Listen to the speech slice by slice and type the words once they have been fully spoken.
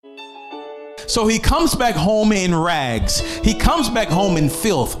So he comes back home in rags. He comes back home in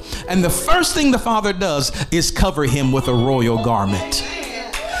filth. And the first thing the father does is cover him with a royal garment.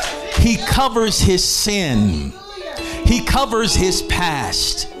 He covers his sin. He covers his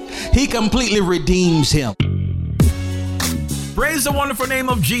past. He completely redeems him. Praise the wonderful name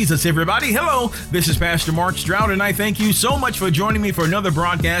of Jesus, everybody. Hello, this is Pastor Mark Stroud, and I thank you so much for joining me for another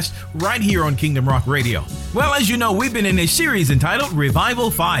broadcast right here on Kingdom Rock Radio. Well, as you know, we've been in a series entitled Revival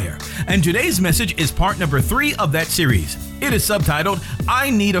Fire, and today's message is part number 3 of that series. It is subtitled, I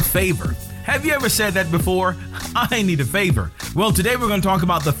Need a Favor. Have you ever said that before? I need a favor. Well, today we're going to talk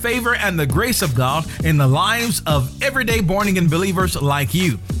about the favor and the grace of God in the lives of everyday born-again believers like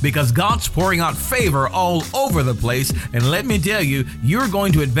you, because God's pouring out favor all over the place. And let me tell you, you're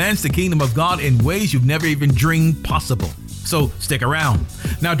going to advance the kingdom of God in ways you've never even dreamed possible. So stick around.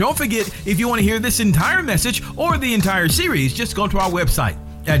 Now, don't forget, if you want to hear this entire message or the entire series, just go to our website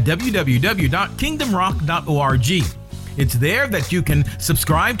at www.kingdomrock.org. It's there that you can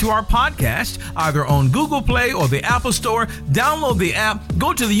subscribe to our podcast, either on Google Play or the Apple Store. Download the app,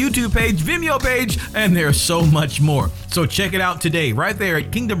 go to the YouTube page, Vimeo page, and there's so much more. So check it out today, right there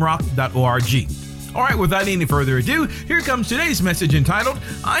at kingdomrock.org. All right, without any further ado, here comes today's message entitled,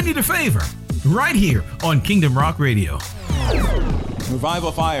 I Need a Favor, right here on Kingdom Rock Radio.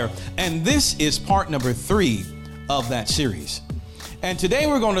 Revival Fire. And this is part number 3 of that series. And today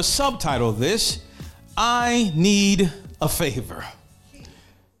we're going to subtitle this, I Need a Favor.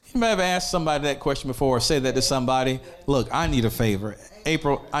 You ever asked somebody that question before or say that to somebody? Look, I need a favor.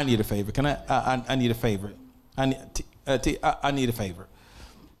 April, I need a favor. Can I need a favor. I need a favor.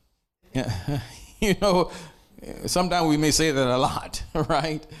 Yeah. You know, sometimes we may say that a lot,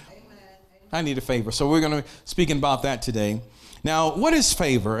 right? I need a favor. So we're going to be speaking about that today. Now, what is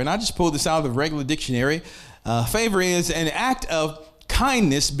favor? And I just pulled this out of the regular dictionary. Favor is an act of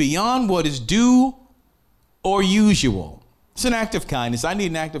kindness beyond what is due or usual. It's an act of kindness. I need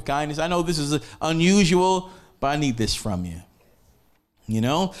an act of kindness. I know this is unusual, but I need this from you. You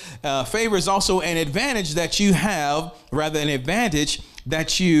know, favor is also an advantage that you have, rather an advantage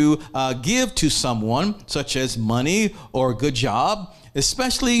that you give to someone, such as money or a good job,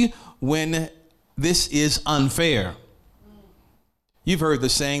 especially when this is unfair. You've heard the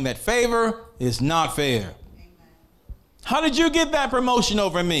saying that favor is not fair. How did you get that promotion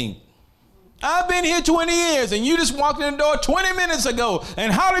over me? I've been here 20 years and you just walked in the door 20 minutes ago.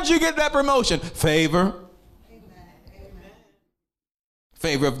 And how did you get that promotion? Favor. Amen.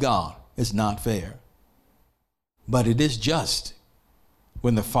 Favor of God is not fair. But it is just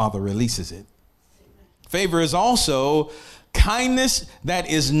when the Father releases it. Favor is also kindness that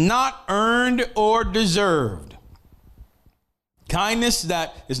is not earned or deserved. Kindness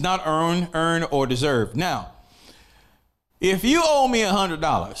that is not earned or deserved. Now, if you owe me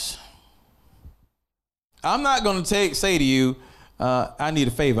 $100, I'm not going to say to you, I need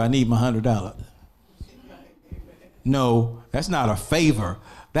a favor. I need my $100. No, that's not a favor.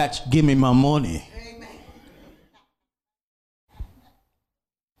 That's give me my money.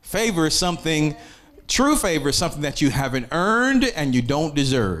 Favor is something, true favor is something that you haven't earned and you don't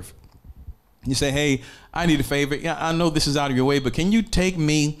deserve. You say, hey, I need a favor. Yeah, I know this is out of your way, but can you take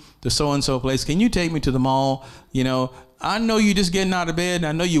me to so-and-so place? Can you take me to the mall? You know, I know you just getting out of bed, and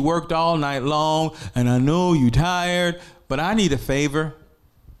I know you worked all night long, and I know you're tired, but I need a favor.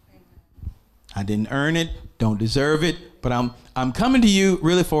 I didn't earn it, don't deserve it, but I'm coming to you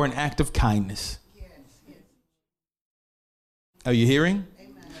really for an act of kindness. Yes. Are you hearing?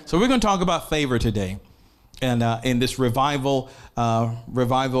 Amen. So we're going to talk about favor today, and in this revival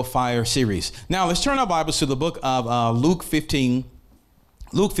fire series. Now let's turn our Bibles to the book of Luke 15,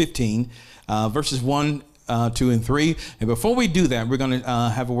 verses 1. 2 and 3. And before we do that, we're going to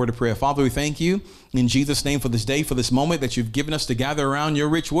have a word of prayer. Father, we thank you in Jesus' name for this day, for this moment that you've given us to gather around your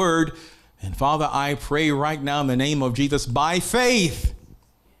rich word. And Father, I pray right now in the name of Jesus, by faith,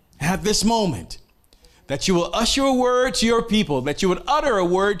 at this moment, that you will usher a word to your people, that you would utter a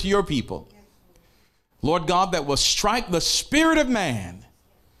word to your people. Lord God, that will strike the spirit of man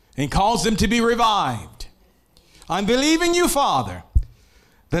and cause them to be revived. I'm believing you, Father,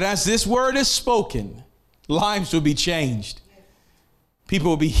 that as this word is spoken, lives will be changed. People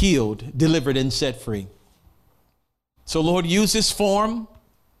will be healed, delivered, and set free. So, Lord, use this form,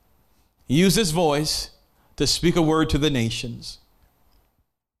 use this voice to speak a word to the nations.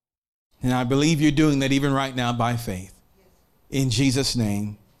 And I believe you're doing that even right now by faith. In Jesus'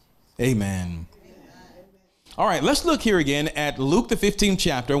 name, amen. All right, let's look here again at Luke, the 15th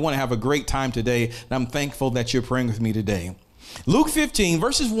chapter. I want to have a great time today, and I'm thankful that you're praying with me today. Luke 15,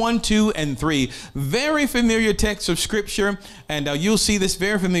 verses 1, 2, and 3. Very familiar text of scripture. And you'll see this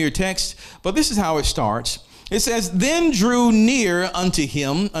very familiar text. But this is how it starts. It says, then drew near unto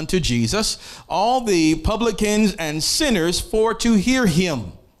him, unto Jesus, all the publicans and sinners for to hear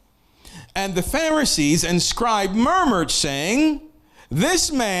him. And the Pharisees and scribes murmured, saying,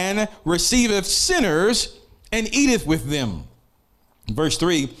 this man receiveth sinners and eateth with them. Verse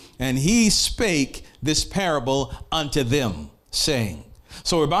 3, and he spake this parable unto them, saying.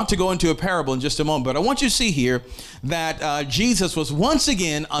 So we're about to go into a parable in just a moment, but I want you to see here that Jesus was once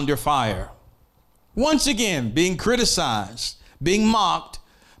again under fire. Once again being criticized, being mocked,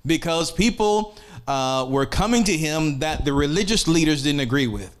 because people were coming to him that the religious leaders didn't agree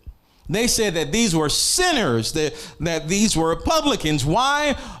with. They said that these were sinners, that these were publicans.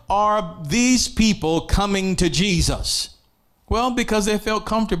 Why are these people coming to Jesus? Well, because they felt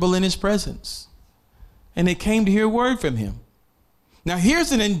comfortable in his presence. And they came to hear a word from him. Now,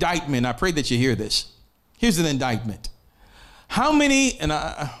 here's an indictment. I pray that you hear this. Here's an indictment. How many, and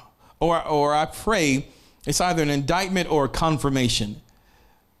I pray it's either an indictment or a confirmation.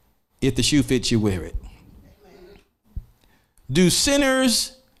 If the shoe fits, you wear it. Do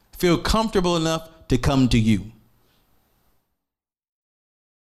sinners feel comfortable enough to come to you?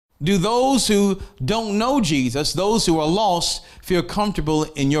 Do those who don't know Jesus, those who are lost, feel comfortable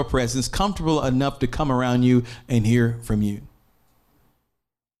in your presence, comfortable enough to come around you and hear from you?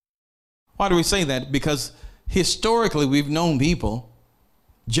 Why do we say that? Because historically we've known people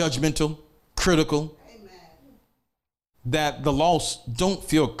judgmental, critical, that the lost don't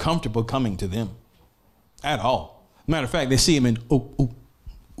feel comfortable coming to them at all. Matter of fact, they see him and ooh.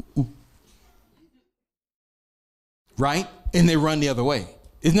 Right? And they run the other way.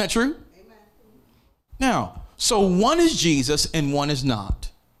 Isn't that true? Amen. Now, so one is Jesus and one is not.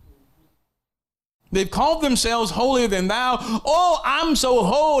 They've called themselves holier than thou. Oh, I'm so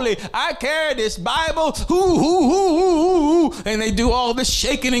holy. I carry this Bible. And they do all this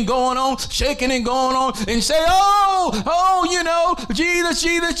shaking and going on and say,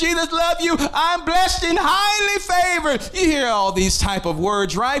 Jesus love you. I'm blessed and highly favored. You hear all these type of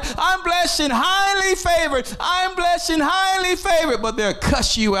words, right? I'm blessed and highly favored. I'm blessed and highly favored. But they'll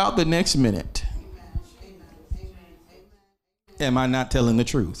cuss you out the next minute. Am I not telling the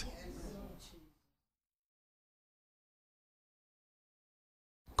truth?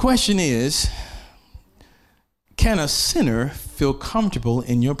 Question is, can a sinner feel comfortable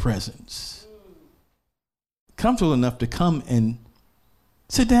in your presence? Comfortable enough to come and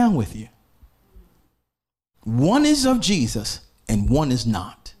sit down with you. One is of Jesus and one is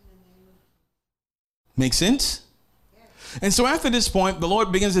not. Make sense? And so after this point, the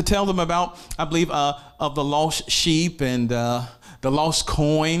Lord begins to tell them about, I believe, of the lost sheep and the lost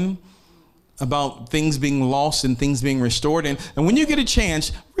coin, about things being lost and things being restored. And when you get a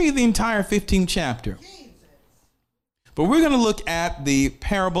chance, read the entire 15th chapter. But we're going to look at the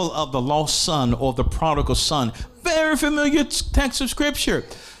parable of the lost son or the prodigal son. Very familiar text of scripture.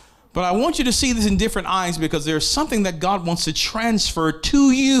 But I want you to see this in different eyes, because there's something that God wants to transfer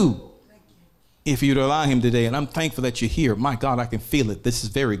to you if you'd allow him today. And I'm thankful that you're here. My God, I can feel it. This is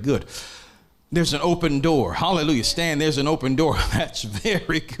very good. There's an open door. Hallelujah. Stan, there's an open door. That's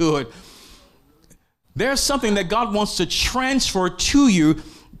very good. There's something that God wants to transfer to you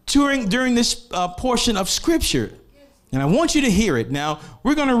during this portion of scripture. And I want you to hear it. Now,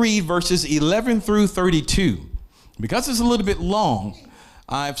 we're going to read verses 11 through 32. Because it's a little bit long,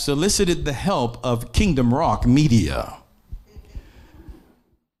 I've solicited the help of Kingdom Rock Media.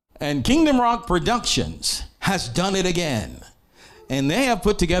 And Kingdom Rock Productions has done it again. And they have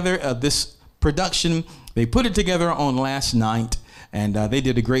put together this production. They put it together on last night. And they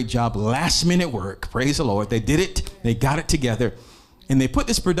did a great job. Last minute work. Praise the Lord. They did it. They got it together. And they put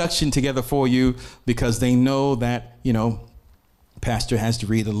this production together for you because they know that, pastor has to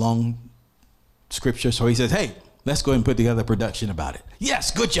read a long scripture. So he says, hey, let's go ahead and put together a production about it.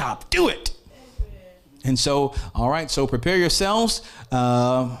 Yes, good job. Do it. And so, all right. So prepare yourselves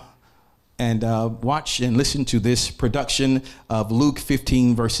and watch and listen to this production of Luke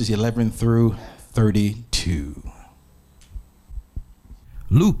 15, verses 11 through 32.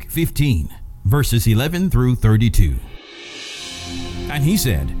 Luke 15, verses 11 through 32. And he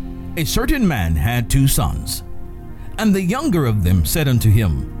said, a certain man had 2 sons. And the younger of them said unto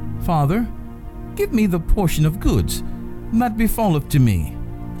him, Father, give me the portion of goods that befalleth to me.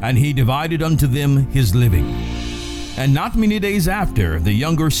 And he divided unto them his living. And not many days after, the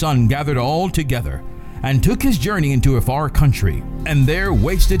younger son gathered all together, and took his journey into a far country, and there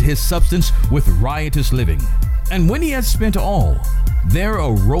wasted his substance with riotous living. And when he had spent all, there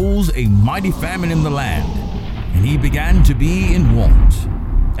arose a mighty famine in the land, and he began to be in want.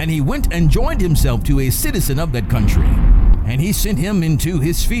 And he went and joined himself to a citizen of that country, and he sent him into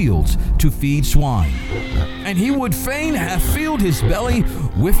his fields to feed swine. And he would fain have filled his belly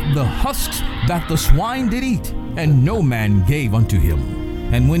with the husks that the swine did eat, and no man gave unto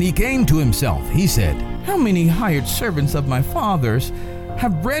him. And when he came to himself, he said, How many hired servants of my father's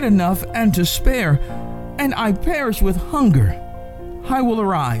have bread enough and to spare, and I perish with hunger? I will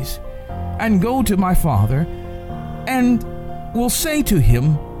arise and go to my father, and will say to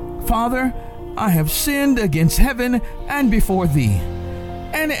him, Father, I have sinned against heaven and before thee,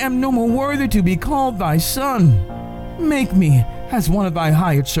 and am no more worthy to be called thy son. Make me as one of thy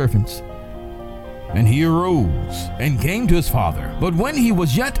hired servants. And he arose and came to his father. But when he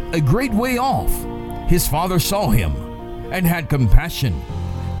was yet a great way off, his father saw him, and had compassion,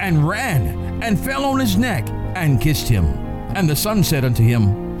 and ran, and fell on his neck, and kissed him. And the son said unto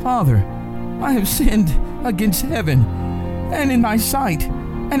him, Father, I have sinned against heaven, and in thy sight,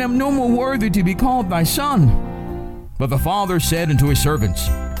 and am no more worthy to be called thy son. But the father said unto his servants,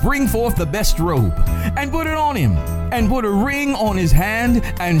 Bring forth the best robe, and put it on him, and put a ring on his hand,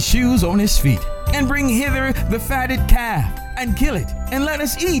 and shoes on his feet. And bring hither the fatted calf, and kill it, and let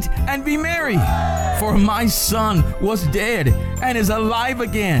us eat, and be merry. For my son was dead, and is alive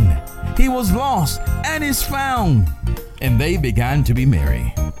again. He was lost, and is found. And they began to be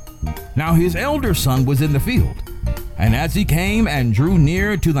merry. Now his elder son was in the field. And as he came and drew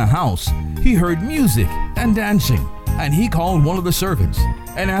near to the house, he heard music and dancing. And he called one of the servants,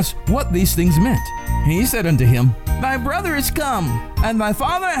 and asked what these things meant. And he said unto him, Thy brother is come, and thy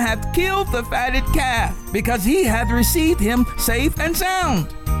father hath killed the fatted calf, because he hath received him safe and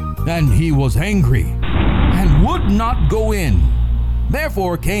sound. And he was angry, and would not go in.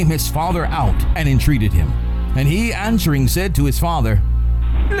 Therefore came his father out, and entreated him. And he answering said to his father,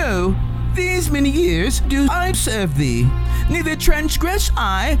 Lo, these many years do I serve thee, neither transgress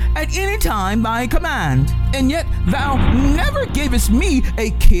I at any time thy command. And yet thou never gavest me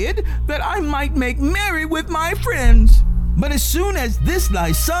a kid, that I might make merry with my friends. But as soon as this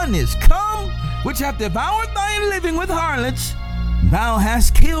thy son is come, which hath devoured thy living with harlots, thou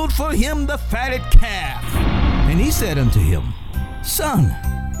hast killed for him the fatted calf. And he said unto him, Son,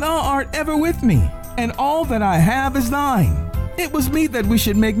 thou art ever with me, and all that I have is thine. It was meet that we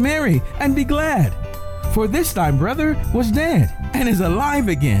should make merry and be glad. For this thy brother was dead, and is alive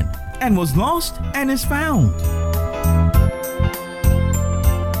again, and was lost, and is found.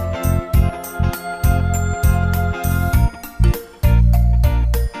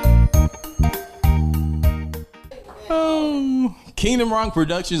 Oh, Kingdom Rock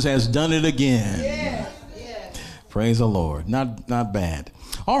Productions has done it again. Yes. Praise the Lord. Not bad.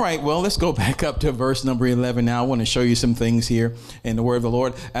 All right, well, let's go back up to verse number 11 now. I want to show you some things here in the word of the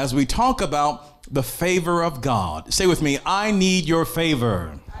Lord as we talk about the favor of God. Say with me, I need your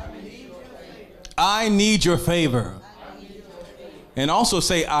favor. I need your favor. And also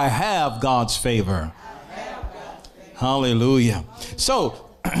say, I have God's favor. Hallelujah. So,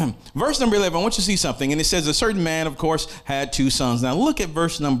 verse number 11, I want you to see something. And it says, a certain man, of course, had two sons. Now look at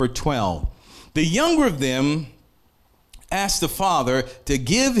verse number 12. The younger of them asked the father to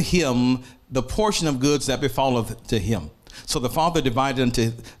give him the portion of goods that befalleth to him. So the father divided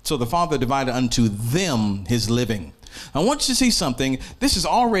unto them his living. I want you to see something. This is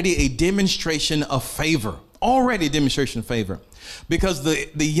already a demonstration of favor. Already a demonstration of favor. Because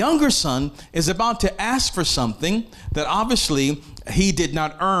the younger son is about to ask for something that obviously he did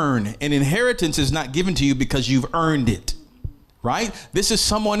not earn. An inheritance is not given to you because you've earned it. Right? This is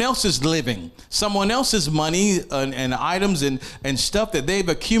someone else's living, someone else's money and items and stuff that they've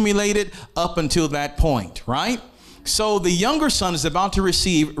accumulated up until that point. Right? So the younger son is about to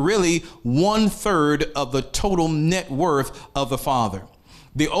receive really 1/3 of the total net worth of the father.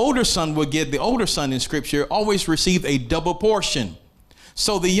 The older son in scripture always received a double portion.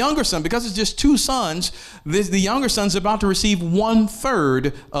 So the younger son, because it's just two sons, the younger son's about to receive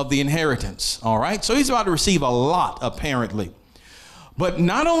 1/3 of the inheritance. All right. So he's about to receive a lot, apparently. But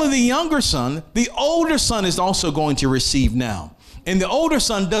not only the younger son, the older son is also going to receive now. And the older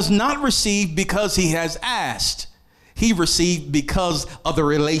son does not receive because he has asked. He received because of the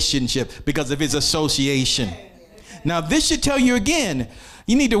relationship, because of his association. Now, this should tell you again,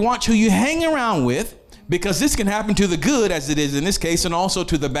 you need to watch who you hang around with, because this can happen to the good, as it is in this case, and also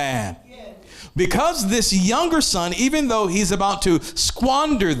to the bad. Because this younger son, even though he's about to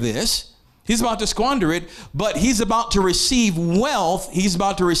squander this, he's about to squander it, but he's about to receive wealth. He's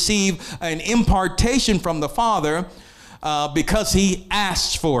about to receive an impartation from the father because he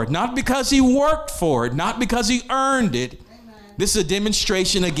asked for it, not because he worked for it, not because he earned it. Amen. This is a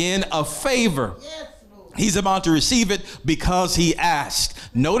demonstration again of favor. Yes, Lord. He's about to receive it because he asked.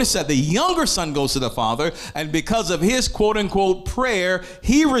 Notice that the younger son goes to the father, and because of his quote unquote prayer,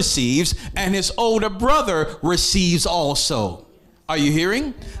 he receives, and his older brother receives also. Are you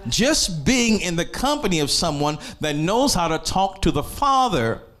hearing? Just being in the company of someone that knows how to talk to the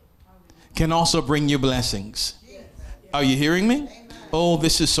father can also bring you blessings. Are you hearing me? Oh,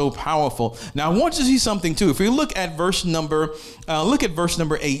 this is so powerful. Now I want you to see something too. If we look at verse number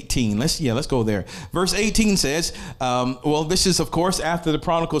 18. Let's go there. Verse 18 says, well, this is of course after the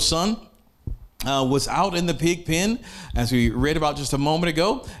prodigal son was out in the pig pen, as we read about just a moment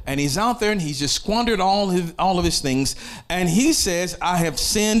ago, and he's out there and he's just squandered all of his things, and he says, I have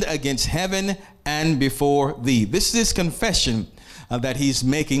sinned against heaven and before thee. This is confession that he's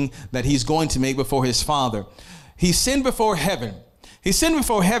making, that he's going to make before his father. He sinned before heaven. He sinned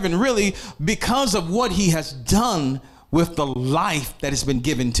before heaven really because of what he has done with the life that has been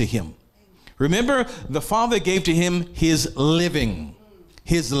given to him. Remember, the father gave to him his living.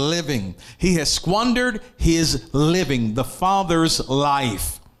 His living. He has squandered his living, the father's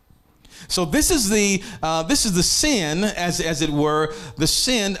life. So this is the sin, as it were, the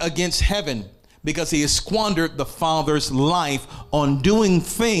sin against heaven, because he has squandered the father's life on doing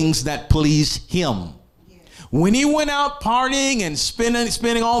things that please him. When he went out partying and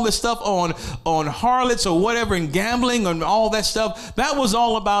spending all this stuff on harlots or whatever, and gambling and all that stuff, that was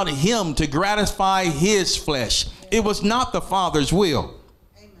all about him, to gratify his flesh. It was not the Father's will.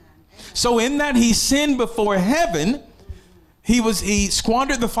 Amen. So in that he sinned before heaven, he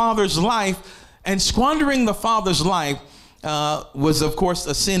squandered the Father's life, and squandering the Father's life was of course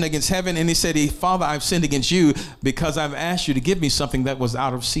a sin against heaven. And he said, Father, I've sinned against you because I've asked you to give me something that was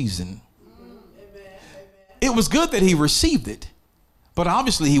out of season. It was good that he received it, but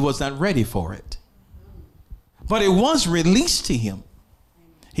obviously he was not ready for it. But it was released to him.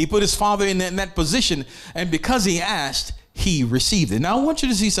 He put his father in that position, and because he asked, he received it. Now I want you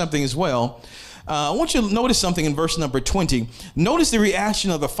to see something as well. I want you to notice something in verse number 20. Notice the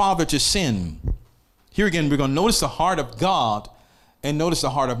reaction of the father to sin. Here again, we're going to notice the heart of God and notice the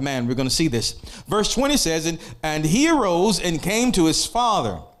heart of man. We're going to see this. Verse 20 says, and he arose and came to his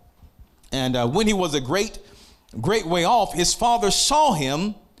father. And when he was a great way off, his father saw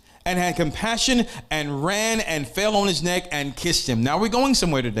him and had compassion and ran and fell on his neck and kissed him. Now we're going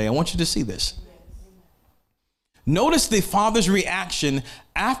somewhere today. I want you to see this. Notice the father's reaction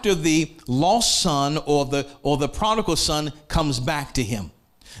after the lost son or the prodigal son comes back to him.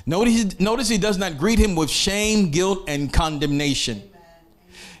 Notice he does not greet him with shame, guilt, and condemnation.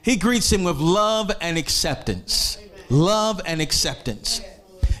 He greets him with love and acceptance. Love and acceptance.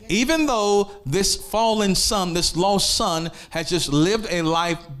 Even though this fallen son, this lost son, has just lived a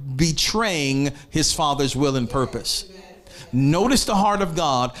life betraying his father's will and purpose. Notice the heart of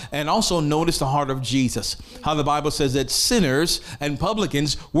God, and also notice the heart of Jesus. How the Bible says that sinners and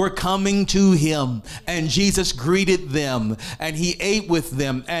publicans were coming to him, and Jesus greeted them, and he ate with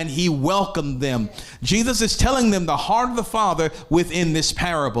them, and he welcomed them. Jesus is telling them the heart of the Father within this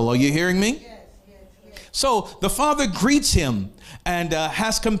parable. Are you hearing me? So the father greets him and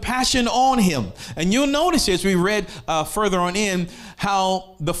has compassion on him. And you'll notice as we read further on in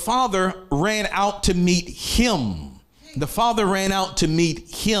how the father ran out to meet him. The father ran out to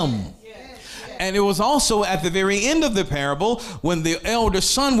meet him. And it was also at the very end of the parable when the elder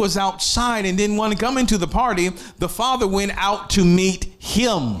son was outside and didn't want to come into the party, the father went out to meet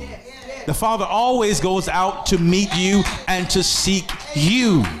him. The father always goes out to meet you and to seek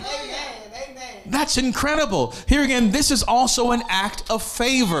you. That's incredible. Here again, this is also an act of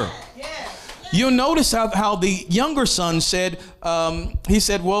favor. You'll notice how the younger son said, he's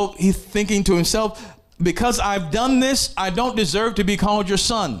thinking to himself, because I've done this, I don't deserve to be called your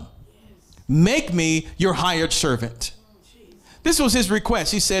son. Make me your hired servant. This was his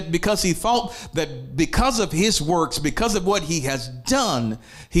request. He said because he thought that because of his works, because of what he has done,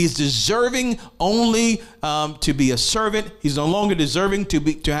 he's deserving only to be a servant. He's no longer deserving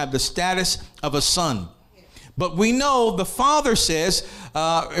to have the status of a son. But we know the father says,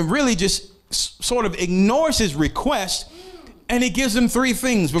 really just sort of ignores his request, and he gives him three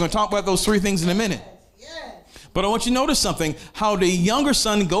things. We're going to talk about those three things in a minute. But I want you to notice something, how the younger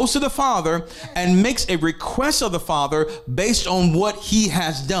son goes to the father and makes a request of the father based on what he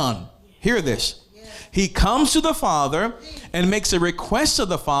has done. Hear this. He comes to the father and makes a request of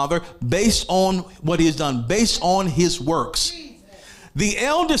the father based on what he has done, based on his works. The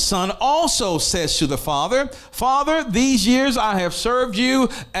eldest son also says to the father, Father, these years I have served you,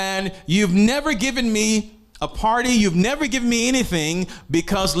 and you've never given me a party. You've never given me anything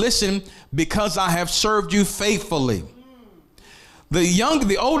because I have served you faithfully.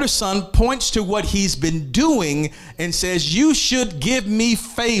 The older son points to what he's been doing and says, you should give me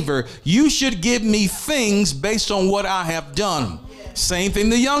favor. You should give me things based on what I have done. Same thing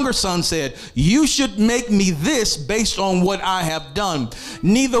the younger son said. You should make me this based on what I have done.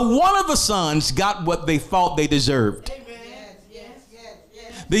 Neither one of the sons got what they thought they deserved.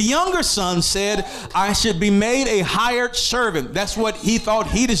 The younger son said, I should be made a hired servant. That's what he thought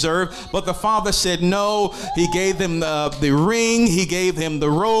he deserved. But the father said no. He gave him the ring. He gave him the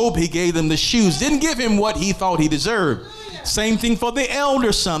robe. He gave him the shoes. Didn't give him what he thought he deserved. Same thing for the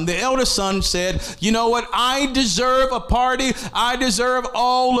elder son. The elder son said, you know what? I deserve a party. I deserve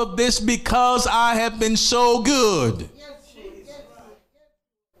all of this because I have been so good.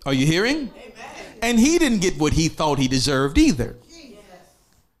 Are you hearing? And he didn't get what he thought he deserved either.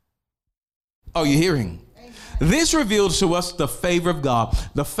 Are you hearing? This reveals to us the favor of God.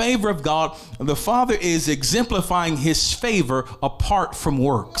 The favor of God, the Father is exemplifying his favor apart from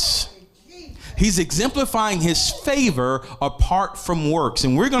works. He's exemplifying his favor apart from works.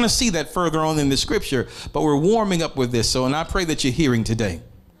 And we're going to see that further on in the scripture, but we're warming up with this. So, and I pray that you're hearing today.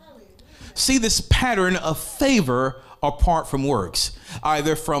 See this pattern of favor apart from works,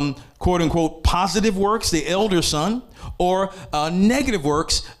 either from quote unquote positive works, the elder son, or negative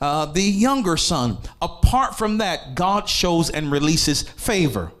works, the younger son. Apart from that, God shows and releases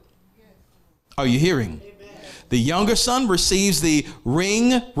favor. Are you hearing? The younger son receives the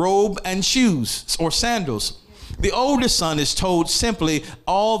ring, robe, and shoes or sandals. The older son is told simply,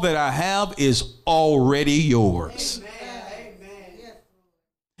 all that I have is already yours.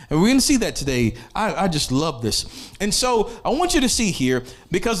 And we're going to see that today. I just love this. And so I want you to see here,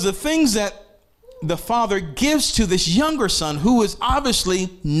 because the things that the father gives to this younger son, who is obviously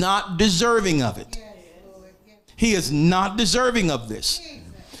not deserving of it. He is not deserving of this.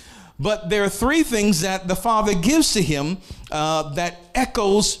 But there are three things that the father gives to him that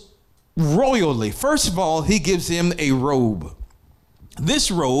echoes royally. First of all, he gives him a robe. This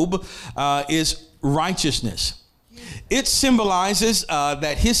robe is righteousness. It symbolizes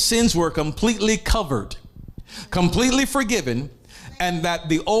that his sins were completely covered, completely forgiven, and that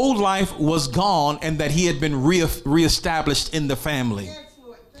the old life was gone and that he had been reestablished in the family.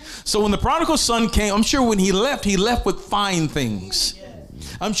 So when the prodigal son came, I'm sure when he left with fine things.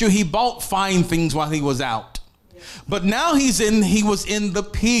 I'm sure he bought fine things while he was out. But now he was in the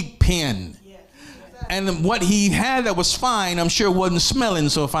pig pen. And what he had that was fine, I'm sure wasn't smelling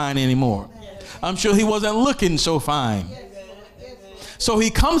so fine anymore. I'm sure he wasn't looking so fine. So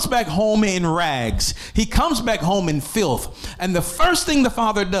he comes back home in rags. He comes back home in filth. And the first thing the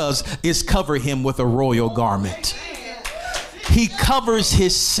father does is cover him with a royal garment. He covers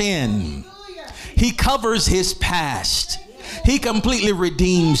his sin. He covers his past. He completely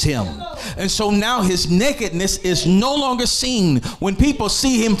redeems him. And so now his nakedness is no longer seen. When people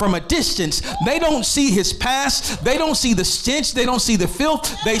see him from a distance, they don't see his past. They don't see the stench. They don't see the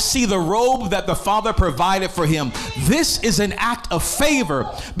filth. They see the robe that the father provided for him. This is an act of favor,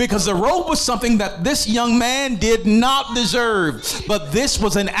 because the robe was something that this young man did not deserve. But this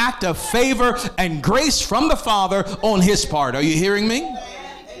was an act of favor and grace from the father on his part. Are you hearing me?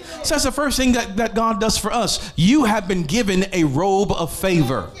 So that's the first thing that God does for us. You have been given a robe of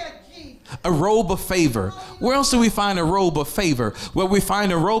favor. A robe of favor. Where else do we find a robe of favor? Well, we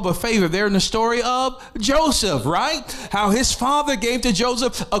find a robe of favor there in the story of Joseph, right? How his father gave to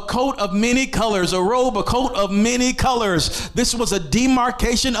Joseph a coat of many colors, a robe, a coat of many colors. This was a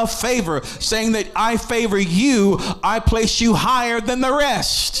demarcation of favor, saying that I favor you, I place you higher than the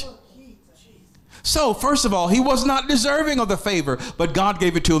rest. So, first of all, he was not deserving of the favor, but God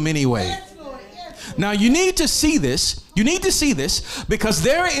gave it to him anyway. Now, you need to see this. You need to see this, because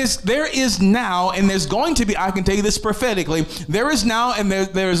there is now, and there's going to be, I can tell you this prophetically, there is now, and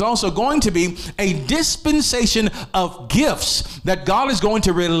there is also going to be a dispensation of gifts that God is going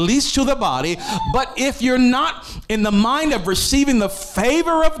to release to the body. But if you're not in the mind of receiving the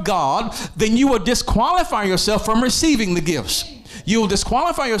favor of God, then you will disqualify yourself from receiving the gifts. You'll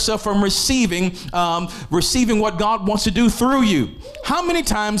disqualify yourself from receiving what God wants to do through you. How many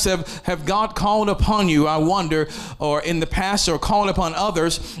times have God called upon you, I wonder, or in the past, or called upon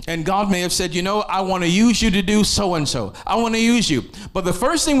others, and God may have said, you know, I want to use you to do so and so. I want to use you. But the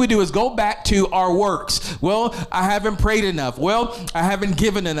first thing we do is go back to our works. Well, I haven't prayed enough. Well, I haven't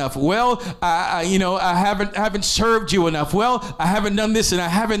given enough. Well, I haven't served you enough. Well, I haven't done this and I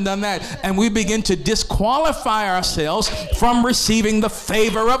haven't done that. And we begin to disqualify ourselves from receiving the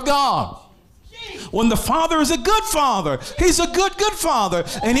favor of God. When the Father is a good Father, He's a good Father,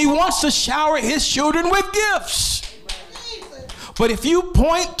 and He wants to shower His children with gifts. But if you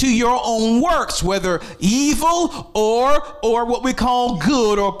point to your own works, whether evil or what we call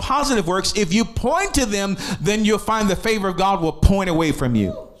good or positive works, if you point to them, then you'll find the favor of God will point away from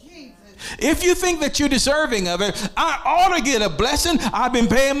you. If you think that you're deserving of it, I ought to get a blessing. I've been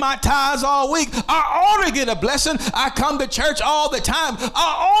paying my tithes all week. I ought to get a blessing. I come to church all the time.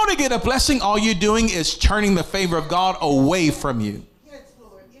 I ought to get a blessing. All you're doing is turning the favor of God away from you.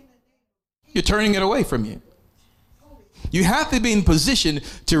 You're turning it away from you. You have to be in position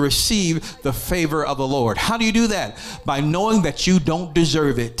to receive the favor of the Lord. How do you do that? By knowing that you don't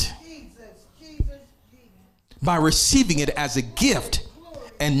deserve it. By receiving it as a gift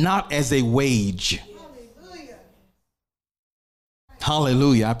and not as a wage.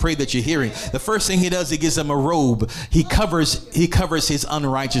 Hallelujah. I pray that you're hearing. The first thing he does, he gives him a robe. He covers his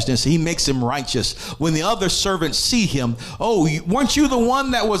unrighteousness. He makes him righteous. When the other servants see him, oh, weren't you the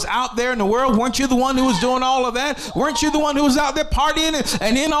one that was out there in the world? Weren't you the one who was doing all of that? Weren't you the one who was out there partying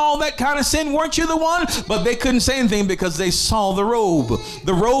and in all that kind of sin? Weren't you the one? But they couldn't say anything because they saw the robe.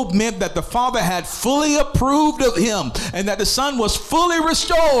 The robe meant that the Father had fully approved of him and that the Son was fully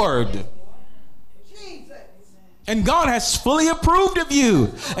restored. And God has fully approved of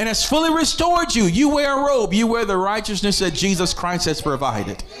you and has fully restored you. You wear a robe. You wear the righteousness that Jesus Christ has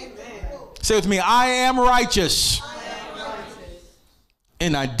provided. Amen. Say with me, I am righteous.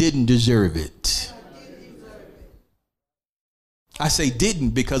 And I didn't deserve it. I say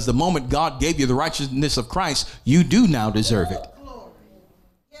didn't because the moment God gave you the righteousness of Christ, you do now deserve it.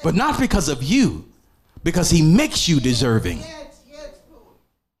 But not because of you, because he makes you deserving.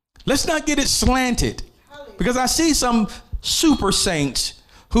 Let's not get it slanted. Because I see some super saints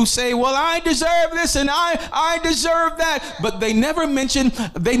who say, well, I deserve this and I deserve that. But they never mention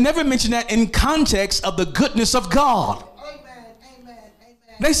that in context of the goodness of God. Amen, amen,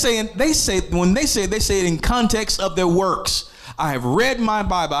 amen. They say it in context of their works. I have read my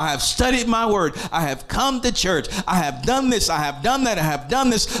Bible. I have studied my word. I have come to church. I have done this. I have done that. I have done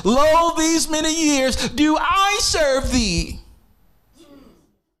this. Lo, these many years do I serve thee.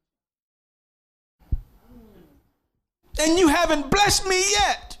 And you haven't blessed me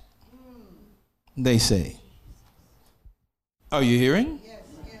yet, they say. Are you hearing? Yes,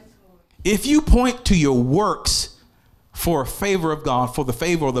 Lord. If you point to your works for a favor of God, for the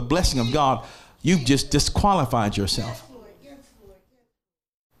favor or the blessing of God, you've just disqualified yourself. Yes, Lord.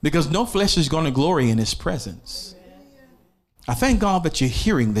 Because no flesh is going to glory in his presence. I thank God that you're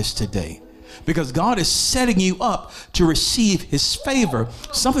hearing this today. Because God is setting you up to receive his favor,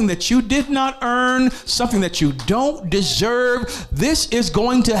 something that you did not earn, something that you don't deserve. This is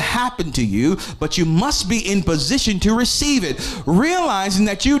going to happen to you, but you must be in position to receive it, realizing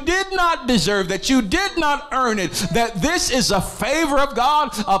that you did not deserve, that you did not earn it, that this is a favor of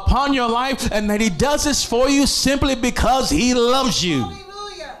God upon your life, and that he does this for you simply because he loves you.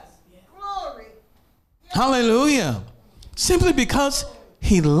 Hallelujah. Glory. Hallelujah. Simply because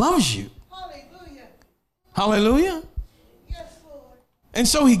he loves you. Hallelujah. Yes, Lord. And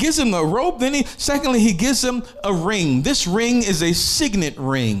so he gives him a robe. Then secondly, he gives him a ring. This ring is a signet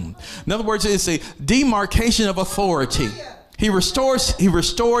ring. In other words, it's a demarcation of authority. He restores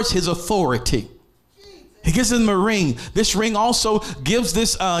his authority. He gives him a ring. This ring also gives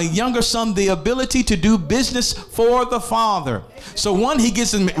this younger son the ability to do business for the Father. So one, he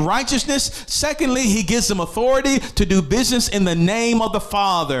gives him righteousness. Secondly, he gives him authority to do business in the name of the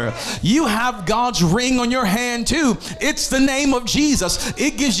Father. You have God's ring on your hand too. It's the name of Jesus.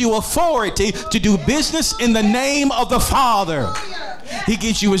 It gives you authority to do business in the name of the Father. He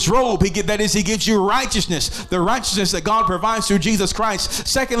gives you his robe. He gives you righteousness, the righteousness that God provides through Jesus Christ.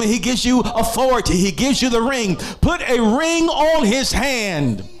 Secondly, he gives you authority. He gives you the ring. Put a ring on his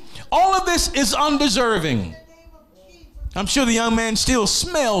hand. All of this is undeserving. I'm sure the young man still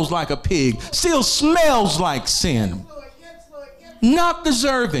smells like a pig, still smells like sin. Not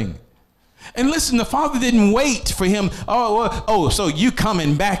deserving. And listen, the Father didn't wait for him. So you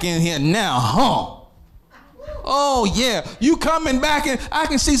coming back in here now, huh? Oh, yeah, you coming back in. I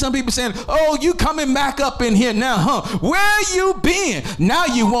can see some people saying, oh, you coming back up in here now, huh? Where you been? Now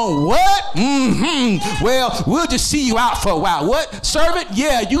you want what? Well, we'll just see you out for a while. What? Servant?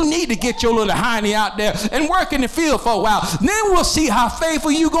 Yeah, you need to get your little hiney out there and work in the field for a while. Then we'll see how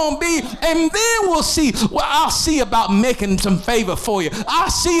faithful you going to be. And then we'll see. Well, I'll see about making some favor for you.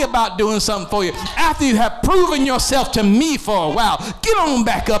 I'll see about doing something for you. After you have proven yourself to me for a while, get on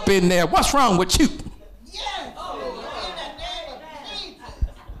back up in there. What's wrong with you?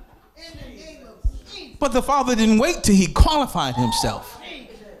 But the Father didn't wait till he qualified himself.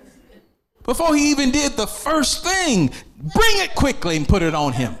 Before he even did the first thing, bring it quickly and put it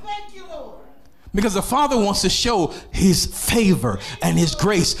on him. Because the Father wants to show his favor and his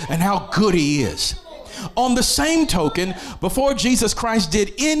grace and how good he is. On the same token, before Jesus Christ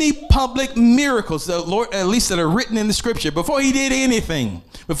did any public miracles, the Lord, at least that are written in the scripture, before he did anything,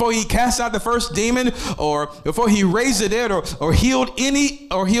 before he cast out the first demon, or before he raised the dead, or healed any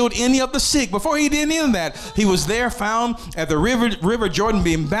of the sick, before he did any of that, he was there found at the river Jordan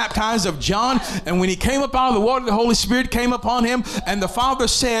being baptized of John. And when he came up out of the water, the Holy Spirit came upon him, and the Father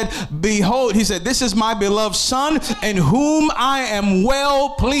said, behold, he said, this is my beloved Son in whom I am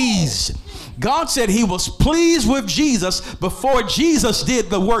well pleased. God said he was pleased with Jesus before Jesus did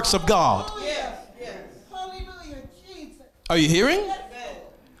the works of God. Yes, yes. Hallelujah, Jesus. Are you hearing?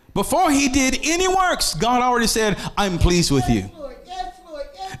 Before he did any works, God already said, I'm pleased with you. Yes, Lord. Yes, Lord.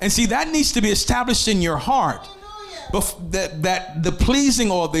 Yes. And see, that needs to be established in your heart. That the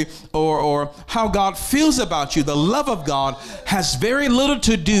pleasing or how God feels about you, the love of God, has very little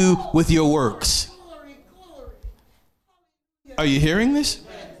to do with your works. Glory, glory. Are you hearing this?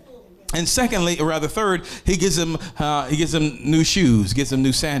 And secondly, or rather third, he gives them new shoes, gives them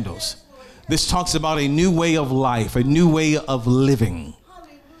new sandals. This talks about a new way of life, a new way of living.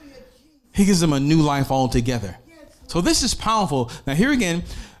 He gives them a new life altogether. So this is powerful. Now here again,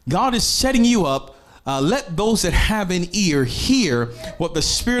 God is setting you up. Let those that have an ear hear what the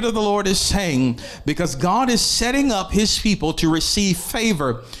Spirit of the Lord is saying, because God is setting up his people to receive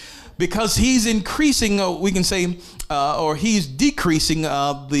favor, because he's increasing, we can say, or he's decreasing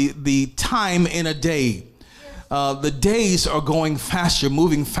the time in a day. The days are going faster,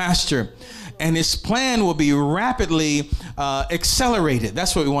 moving faster, and his plan will be rapidly accelerated.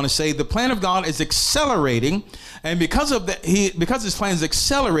 That's what we want to say. The plan of God is accelerating, and because of that, because his plan is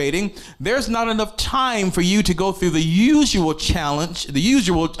accelerating, there's not enough time for you to go through the usual challenge, the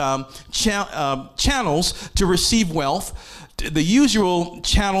usual channels to receive wealth, the usual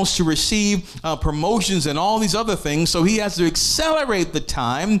channels to receive promotions and all these other things. So he has to accelerate the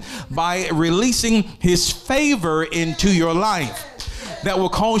time by releasing his favor into your life. That will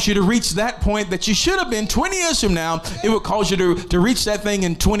cause you to reach that point that you should have been 20 years from now. It will cause you to reach that thing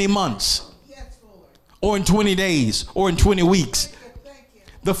in 20 months, or in 20 days, or in 20 weeks.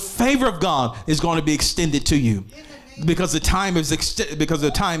 The favor of God is going to be extended to you, because the time is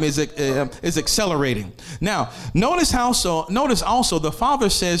accelerating. Now, notice also the Father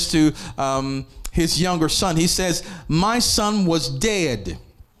says to his younger son, he says, my son was dead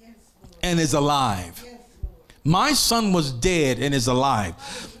and is alive. My son was dead and is alive.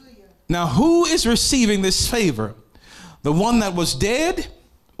 Now, who is receiving this favor? The one that was dead,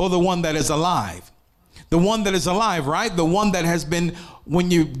 or the one that is alive? The one that is alive, right? The one that has been,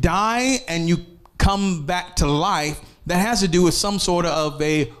 when you die and you come back to life, that has to do with some sort of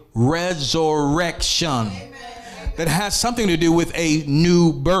a resurrection. That has something to do with a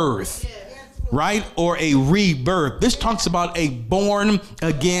new birth, right? Or a rebirth. This talks about a born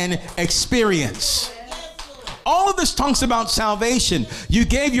again experience. All of this talks about salvation. You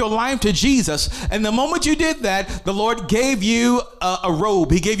gave your life to Jesus, and the moment you did that, the Lord gave you a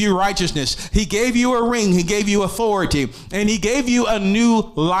robe. He gave you righteousness. He gave you a ring. He gave you authority, and he gave you a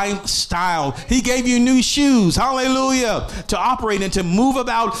new lifestyle. He gave you new shoes, hallelujah, to operate and to move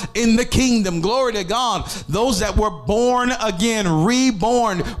about in the kingdom. Glory to God. Those that were born again,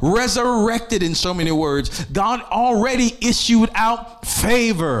 reborn, resurrected, in so many words, God already issued out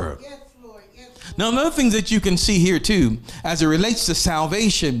favor. Now, another thing that you can see here too, as it relates to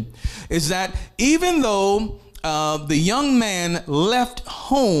salvation, is that even though the young man left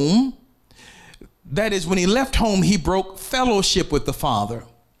home, that is, when he left home, he broke fellowship with the Father,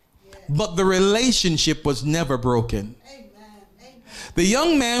 but the relationship was never broken. The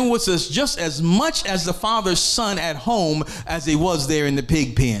young man was just as much as the Father's son at home as he was there in the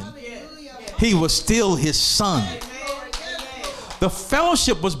pig pen. He was still his son. The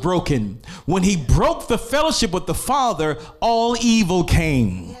fellowship was broken. When he broke the fellowship with the Father, all evil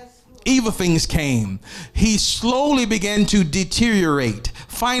came. Evil things came. He slowly began to deteriorate.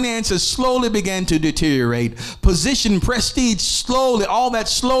 Finances slowly began to deteriorate. Position, prestige, slowly, all that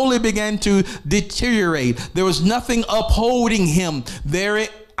slowly began to deteriorate. There was nothing upholding him there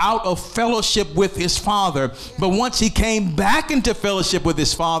out of fellowship with his Father. But once he came back into fellowship with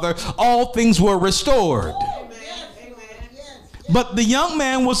his Father, all things were restored. But the young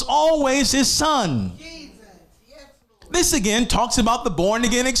man was always his son. This again talks about the born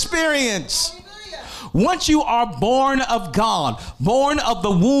again experience. Once you are born of God, born of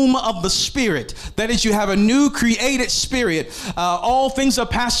the womb of the Spirit, that is, you have a new created spirit. All things are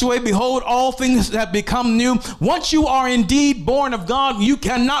passed away. Behold, all things have become new. Once you are indeed born of God, you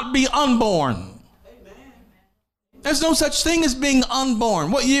cannot be unborn. There's no such thing as being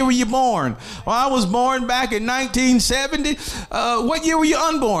unborn. What year were you born? Well, I was born back in 1970. What year were you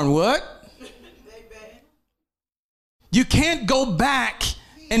unborn? What? You can't go back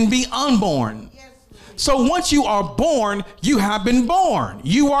and be unborn. So once you are born, you have been born.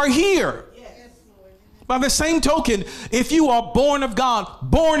 You are here. By the same token, if you are born of God,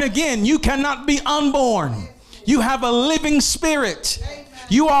 born again, you cannot be unborn. You have a living spirit.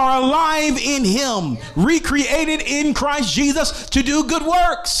 You are alive in him, recreated in Christ Jesus to do good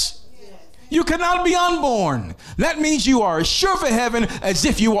works. You cannot be unborn. That means you are as sure for heaven as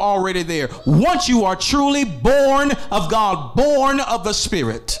if you were already there. Once you are truly born of God, born of the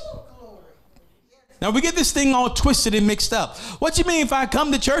Spirit. Now we get this thing all twisted and mixed up. What you mean if I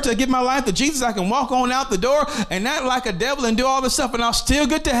come to church, I give my life to Jesus, I can walk on out the door and act like a devil and do all this stuff and I'll still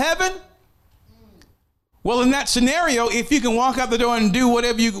get to heaven? Well, in that scenario, if you can walk out the door and do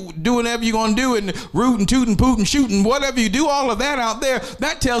whatever you're going to do and root and toot and poot and shoot and whatever you do, all of that out there,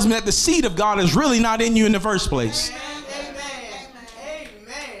 that tells me that the seed of God is really not in you in the first place.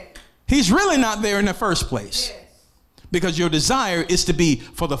 Amen. He's really not there in the first place because your desire is to be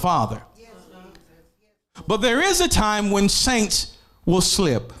for the Father. But there is a time when saints will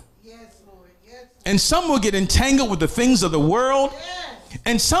slip. And some will get entangled with the things of the world.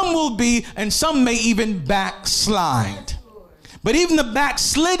 And some may even backslide. But even the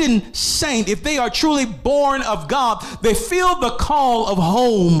backslidden saint, if they are truly born of God, they feel the call of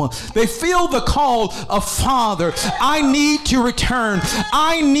home. They feel the call of Father. I need to return.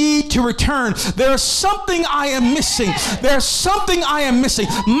 I need to return. There's something I am missing. There's something I am missing.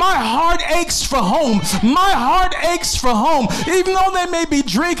 My heart aches for home. My heart aches for home. Even though they may be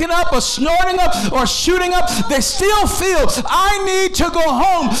drinking up or snorting up or shooting up, they still feel, I need to go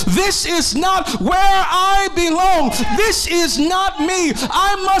home. This is not where I belong. This is not me.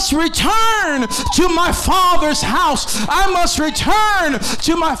 I must return to my Father's house. I must return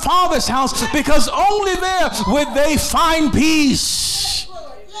to my Father's house because only there would they find peace.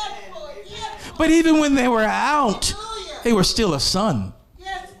 But even when they were out, they were still a son.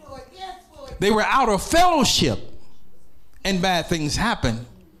 They were out of fellowship and bad things happened,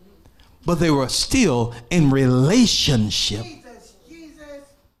 but they were still in relationship.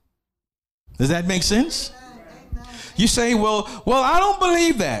 Does that make sense? You say, well, I don't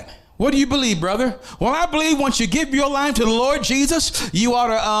believe that. What do you believe, brother? Well, I believe once you give your life to the Lord Jesus, you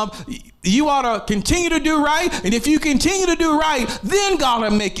ought to continue to do right. And if you continue to do right, then God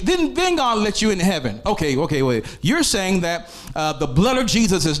will then God will let you into heaven. Okay, wait. You're saying that the blood of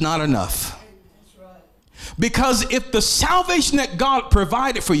Jesus is not enough. Because if the salvation that God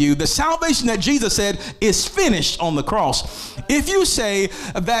provided for you, the salvation that Jesus said is finished on the cross, if you say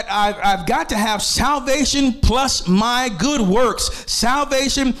that I've got to have salvation plus my good works,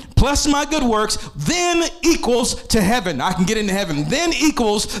 salvation plus my good works, then equals to heaven. I can get into heaven. Then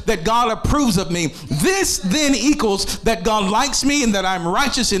equals that God approves of me. This then equals that God likes me and that I'm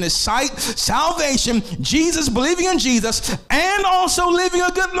righteous in his sight. Salvation, Jesus, believing in Jesus, and also living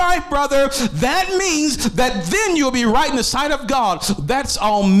a good life, brother. That means that then you'll be right in the sight of God. That's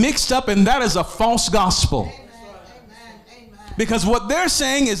all mixed up, and that is a false gospel. Because what they're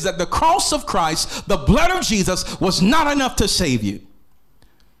saying is that the cross of Christ, the blood of Jesus, was not enough to save you.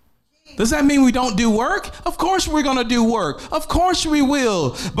 Does that mean we don't do work? Of course we're going to do work. Of course we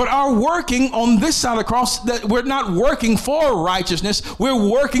will. But our working on this side of the cross, that we're not working for righteousness. We're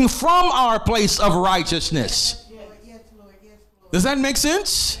working from our place of righteousness. Does that make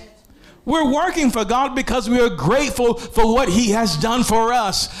sense? We're working for God because we are grateful for what he has done for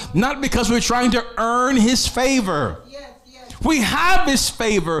us, not because we're trying to earn his favor. We have his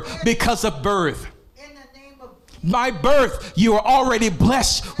favor because of birth. By birth, you are already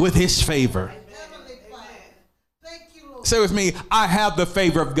blessed with his favor. Say with me, I have the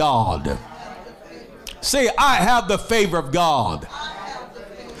favor of God. Say, I have the favor of God.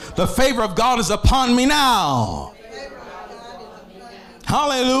 The favor of God is upon me now.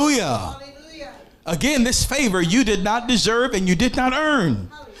 Hallelujah. Again, this favor you did not deserve and you did not earn,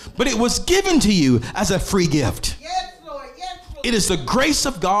 but it was given to you as a free gift. It is the grace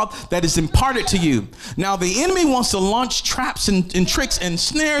of God that is imparted to you. Now, the enemy wants to launch traps and tricks and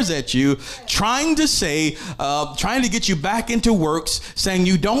snares at you, trying to get you back into works, saying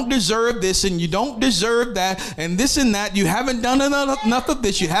you don't deserve this and you don't deserve that and this and that. You haven't done enough of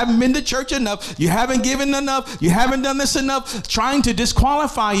this. You haven't been to church enough. You haven't given enough. You haven't done this enough, trying to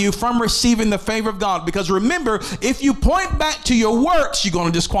disqualify you from receiving the favor of God. Because remember, if you point back to your works, you're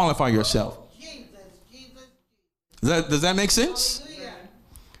going to disqualify yourself. Does that make sense?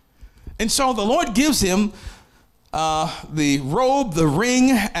 And so the Lord gives him the robe, the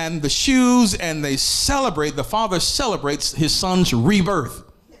ring, and the shoes, and they celebrate. The father celebrates his son's rebirth.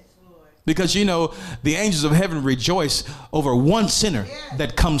 Because, you know, the angels of heaven rejoice over one sinner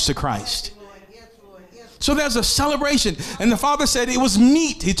that comes to Christ. So there's a celebration. And the father said it was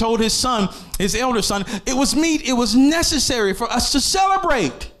meet. He told his son, his elder son, it was meet. It was necessary for us to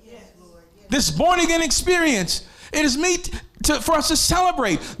celebrate this born again experience. It is meet for us to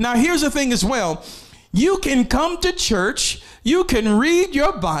celebrate. Now, here's the thing as well. You can come to church, you can read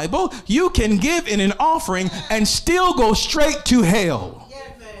your Bible, you can give in an offering and still go straight to hell.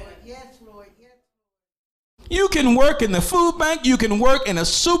 You can work in the food bank. You can work in a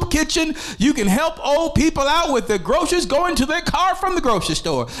soup kitchen. You can help old people out with their groceries, go into their car from the grocery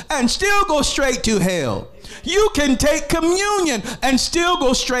store and still go straight to hell. You can take communion and still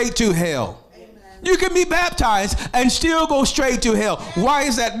go straight to hell. You can be baptized and still go straight to hell. Why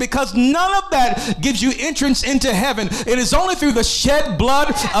is that? Because none of that gives you entrance into heaven. It is only through the shed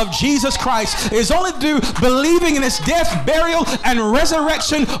blood of Jesus Christ. It is only through believing in his death, burial, and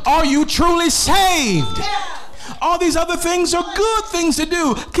resurrection are you truly saved. All these other things are good things to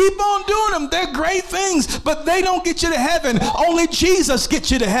do. Keep on doing them. They're great things, but they don't get you to heaven. Only Jesus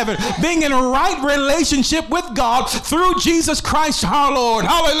gets you to heaven. Being in a right relationship with God through Jesus Christ our Lord.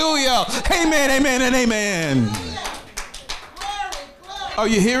 Hallelujah. Amen, amen, and amen. Are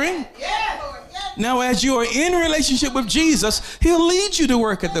you hearing? Now, as you are in relationship with Jesus, he'll lead you to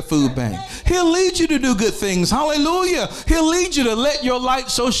work at the food bank. He'll lead you to do good things. Hallelujah. He'll lead you to let your light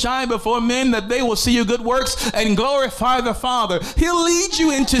so shine before men that they will see your good works and glorify the Father. He'll lead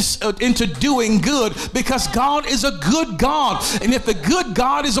you into doing good because God is a good God. And if the good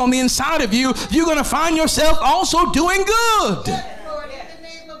God is on the inside of you, you're going to find yourself also doing good.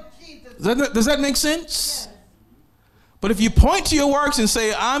 Does that make sense? But if you point to your works and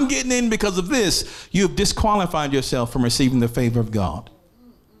say, I'm getting in because of this, you've disqualified yourself from receiving the favor of God.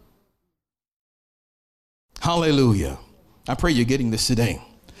 Hallelujah. I pray you're getting this today.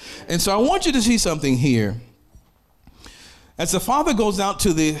 And so I want you to see something here. As the father goes out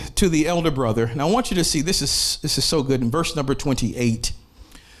to the elder brother, and I want you to see, this is so good in verse number 28.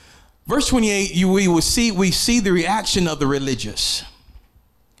 Verse 28, we see the reaction of the religious.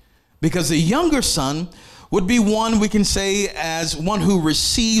 Because the younger son would be one we can say as one who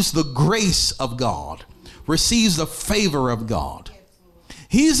receives the grace of God, receives the favor of God.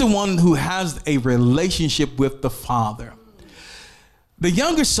 He's the one who has a relationship with the Father. The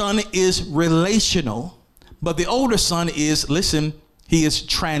younger son is relational, but the older son is, listen, he is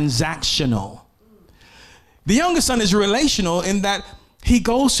transactional. The younger son is relational in that he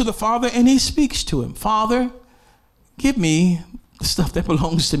goes to the Father and he speaks to him. Father, give me the stuff that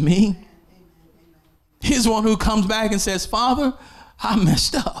belongs to me. He's one who comes back and says, Father, I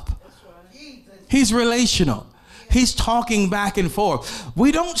messed up. He's relational. He's talking back and forth.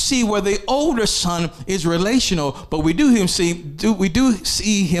 We don't see where the older son is relational, but we do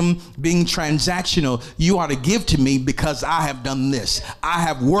see him being transactional. You ought to give to me because I have done this. I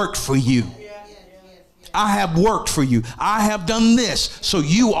have worked for you. I have worked for you. I have done this, so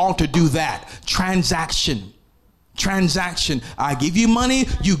you ought to do that. Transaction. I give you money,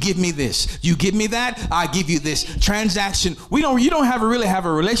 you give me this. You give me that, I give you this. Transaction. You don't really have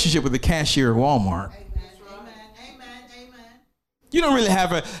a relationship with the cashier at Walmart. Amen. You don't really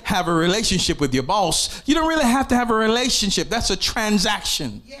have a relationship with your boss. You don't really have to have a relationship. That's a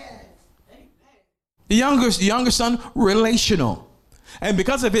transaction. The younger son, relational. And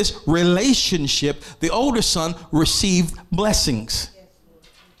because of his relationship, the older son received blessings.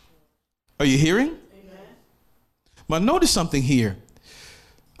 Are you hearing? But notice something here.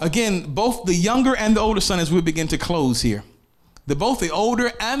 Again, both the younger and the older son, as we begin to close here, both the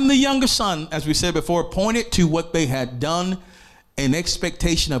older and the younger son, as we said before, pointed to what they had done in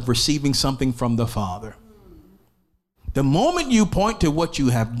expectation of receiving something from the Father. The moment you point to what you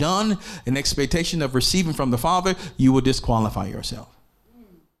have done in expectation of receiving from the Father, you will disqualify yourself.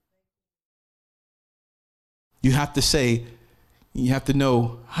 You have to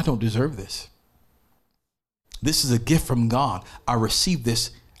know, I don't deserve this. This is a gift from God. I receive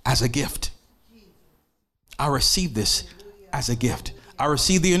this as a gift. I receive this as a gift. I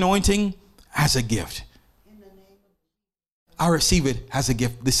receive the anointing as a gift. I receive it as a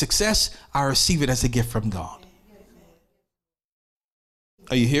gift. The success, I receive it as a gift from God.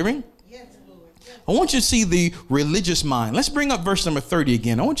 Are you hearing? I want you to see the religious mind. Let's bring up verse number 30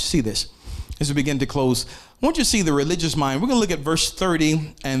 again. I want you to see this as we begin to close. I want you to see the religious mind. We're going to look at verse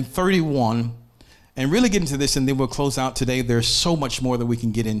 30 and 31. And really get into this, and then we'll close out today. There's so much more that we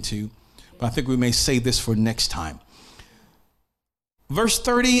can get into, but I think we may save this for next time. Verse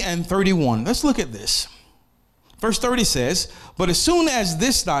 30 and 31. Let's look at this. Verse 30 says, but as soon as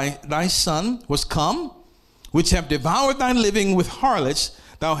this thy son was come, which have devoured thy living with harlots,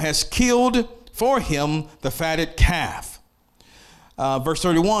 thou hast killed for him the fatted calf. Verse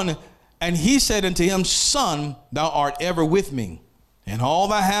 31, and he said unto him, son, thou art ever with me, and all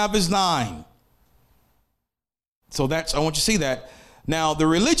thou have is thine. So I want you to see that. Now, the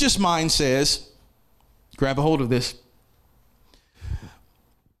religious mind says, grab a hold of this.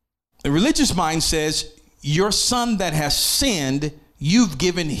 The religious mind says, your son that has sinned, you've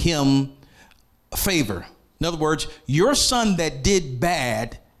given him a favor. In other words, your son that did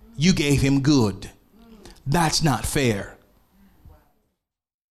bad, you gave him good. That's not fair.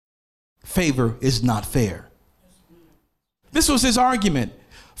 Favor is not fair. This was his argument.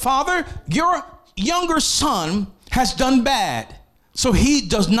 Father, your younger son has done bad, so he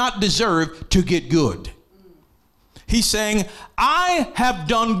does not deserve to get good. He's saying, I have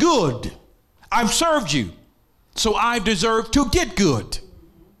done good. I've served you, so I deserve to get good.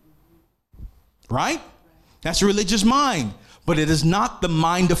 Right? That's a religious mind, but it is not the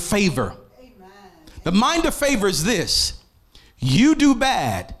mind of favor. The mind of favor is this. You do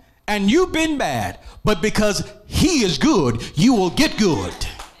bad, and you've been bad, but because he is good, you will get good.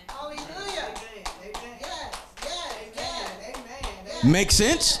 Hallelujah. Yes. Make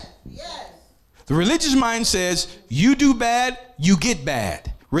sense? Yes. The religious mind says, you do bad, you get bad.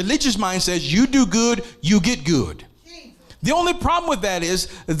 Religious mind says, you do good, you get good. Jesus. The only problem with that is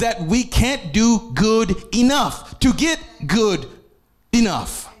that we can't do good enough to get good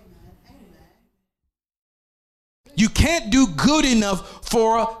enough. You can't do good enough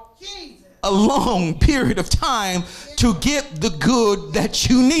for Jesus. a long period of time to get the good that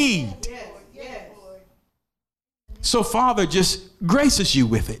you need. Yes. So Father just graces you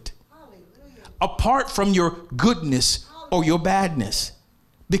with it, Hallelujah. apart from your goodness or your badness,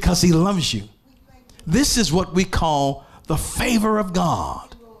 because he loves you. This is what we call the favor of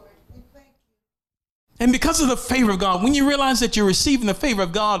God. Lord, we thank you. And because of the favor of God, when you realize that you're receiving the favor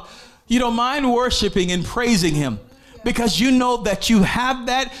of God, you don't mind worshiping and praising him. Because you know that you have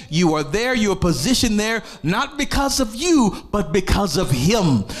that, you are there, you are positioned there, not because of you, but because of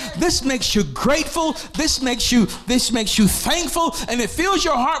him. This makes you grateful, this makes you thankful, and it fills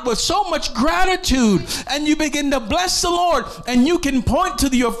your heart with so much gratitude. And you begin to bless the Lord, and you can point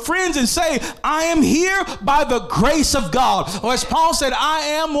to your friends and say, I am here by the grace of God. Or as Paul said, I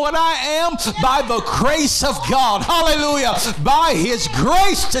am what I am by the grace of God. Hallelujah. By his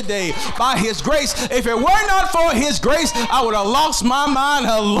grace today, by his grace. If it were not for his grace, I would have lost my mind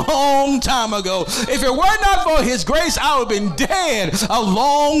a long time ago. If it were not for his grace, I would have been dead a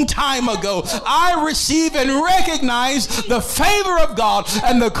long time ago. I receive and recognize the favor of God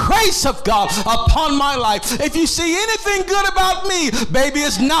and the grace of God upon my life. If you see anything good about me, baby,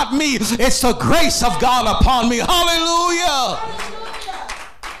 it's not me. It's the grace of God upon me. Hallelujah.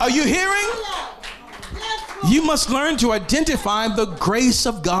 Are you hearing? Yes. You must learn to identify the grace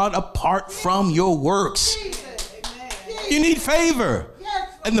of God apart from your works. You need favor.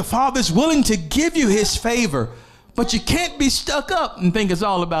 And the Father's willing to give you his favor. But you can't be stuck up and think it's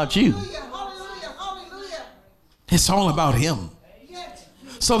all about you. Hallelujah. It's all about him. Yes.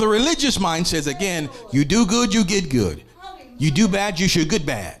 So the religious mind says again, you do good, you get good. You do bad, you should get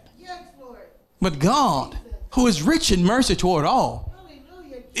bad. Yes, Lord. But God, who is rich in mercy toward all,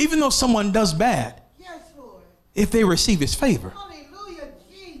 Hallelujah. even though someone does bad, Yes, Lord. if they receive his favor, Hallelujah,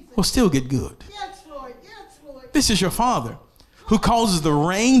 Jesus. will still get good. Yes, Lord. Yes, Lord. This is your Father who causes the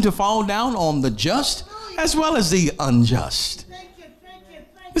rain to fall down on the just as well as the unjust. Thank you.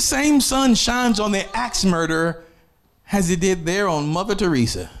 The same sun shines on the axe murderer as he did there on Mother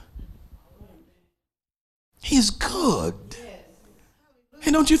Teresa. He's good.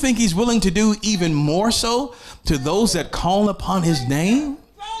 And don't you think he's willing to do even more so to those that call upon his name?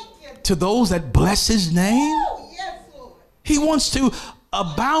 Thank you. To those that bless his name? Oh, yes, Lord. He wants to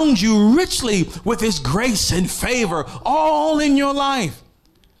abound you richly with his grace and favor all in your life.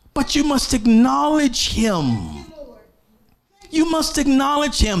 But you must acknowledge him. Lord. You must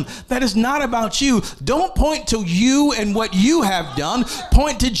acknowledge him. That is not about you. Don't point to you and what you have done.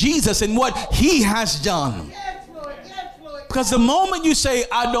 Point to Jesus and what he has done. Yes, Lord. Yes, Lord. Because the moment you say,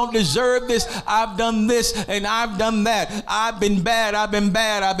 I don't deserve this, I've done this and I've done that, I've been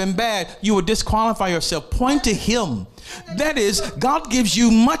bad, you will disqualify yourself. Point to him. That is, God gives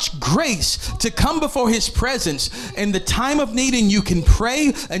you much grace to come before his presence in the time of need, and you can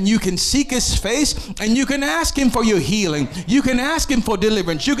pray and you can seek his face and you can ask him for your healing. You can ask him for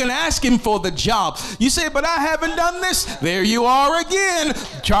deliverance. You can ask him for the job. You say, but I haven't done this. There you are again,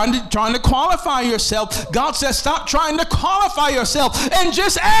 trying to qualify yourself. God says, stop trying to qualify yourself and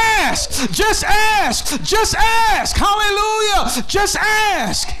just ask. Just ask. Just ask. Hallelujah. Just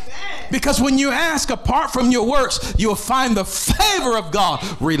ask. Because when you ask apart from your works, you'll find the favor of God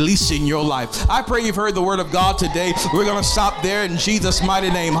releasing your life. I pray you've heard the word of God today. We're going to stop there in Jesus' mighty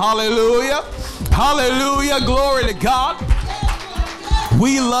name. Hallelujah. Hallelujah. Glory to God.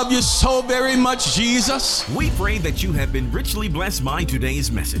 We love you so very much, Jesus. We pray that you have been richly blessed by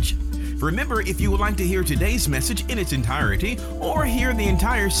today's message. Remember, if you would like to hear today's message in its entirety or hear the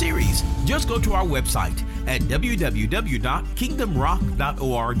entire series, just go to our website at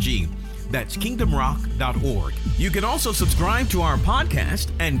www.kingdomrock.org. That's kingdomrock.org. You can also subscribe to our podcast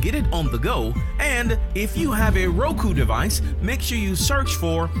and get it on the go. And if you have a Roku device, make sure you search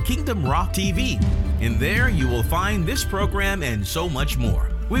for Kingdom Rock TV. And there you will find this program and so much more.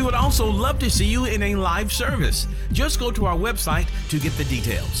 We would also love to see you in a live service. Just go to our website to get the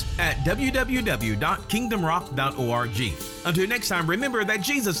details at www.kingdomrock.org. Until next time, remember that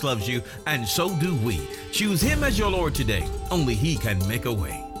Jesus loves you, and so do we. Choose him as your Lord today. Only he can make a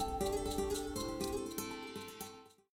way.